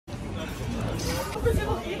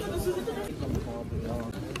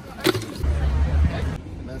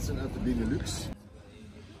Mensen uit de Benelux.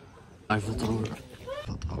 Eiffel Tower.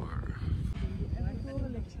 Tower.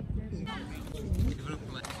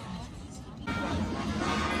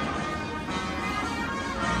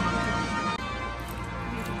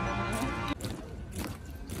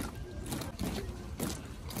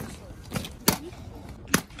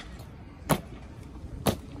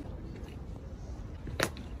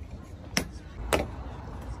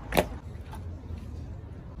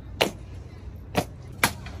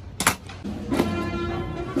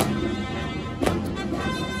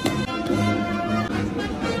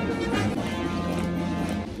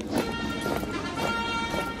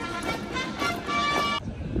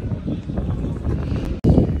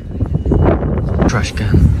 Trash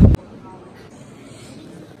can.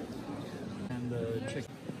 And check.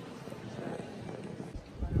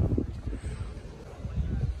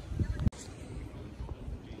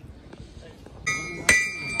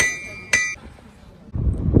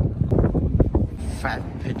 Fat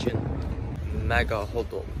pigeon. Mega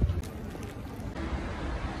hodl.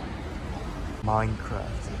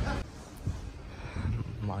 Minecraft.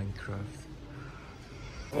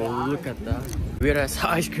 Oh, look at that. Weird ass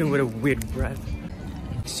ice cream with a weird breath.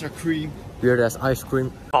 Extra cream. Weird ass ice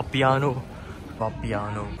cream. Papiano.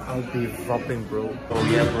 I'll be vaping, bro. Oh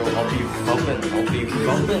yeah, bro. I'll be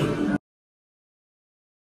vaping.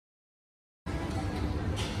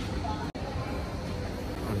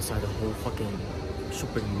 Inside the whole fucking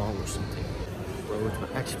shopping mall or something. Bro, it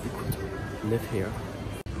would actually be cool to live here.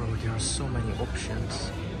 Bro, there are so many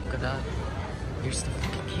options. Look at that. Here's the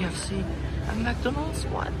fucking KFC and McDonald's.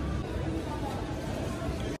 What?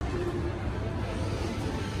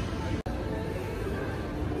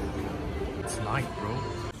 It's night, bro.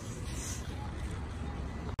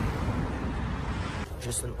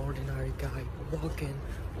 Just an ordinary guy walking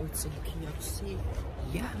with some KFC.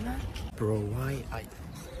 Yeah, man. Bro, why?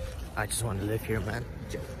 I just want to live here, man.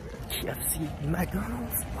 KFC,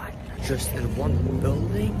 McDonald's, what? Just in one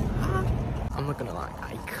building? Huh? I'm not gonna lie,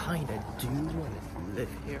 I kinda do want to live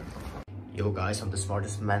here. Yo guys, I'm the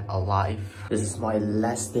smartest man alive. This is my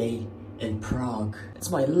last day in Prague. It's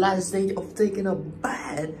my last day of taking a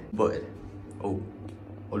bath. But, oh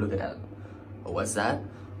look at that. Oh, what's that?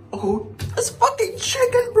 Oh, that's fucking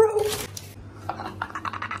chicken, bro.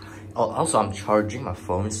 Oh, also I'm charging my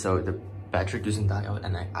phone so the battery doesn't die out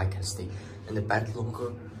and I can stay in the bed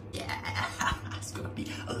longer. Yeah, it's gonna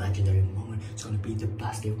be a legendary moment. It's gonna be the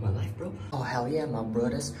best day of my life, bro. Oh hell yeah, my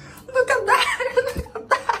brothers. Look at that. Look at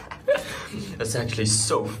that. That's actually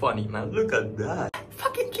so funny, man. Look at that.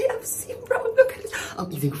 Fucking KFC, bro. Look at this.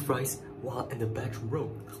 I'm eating fries while in the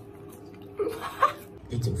bedroom.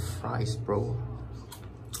 Eating fries, bro.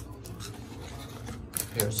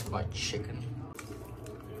 Here's my chicken.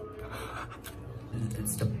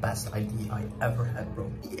 It's the best idea I ever had,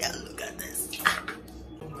 bro. Yeah, look at this.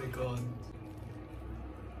 Oh my god.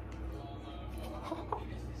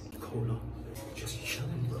 Cola. Just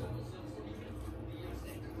chilling, bro.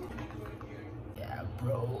 Yeah,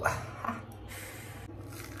 bro.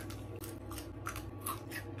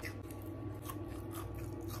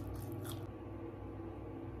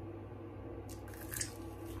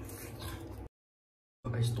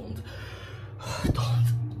 Guys, don't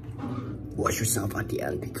wash yourself at the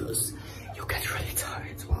end because you get really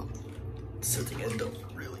tired while sitting in the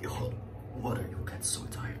really hot water. You get so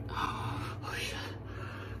tired. Oh shit.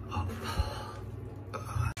 Oh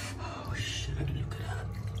shit, look at that.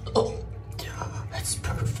 Oh yeah, that's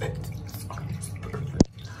perfect. It's perfect.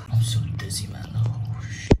 I'm so dizzy, man. Oh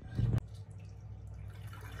shit.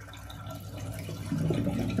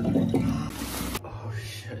 Oh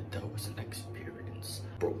shit, that was an experience.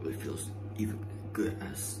 Probably feels even good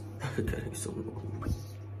as getting some weed.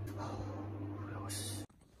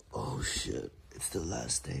 Oh shit, it's the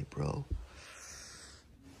last day, bro.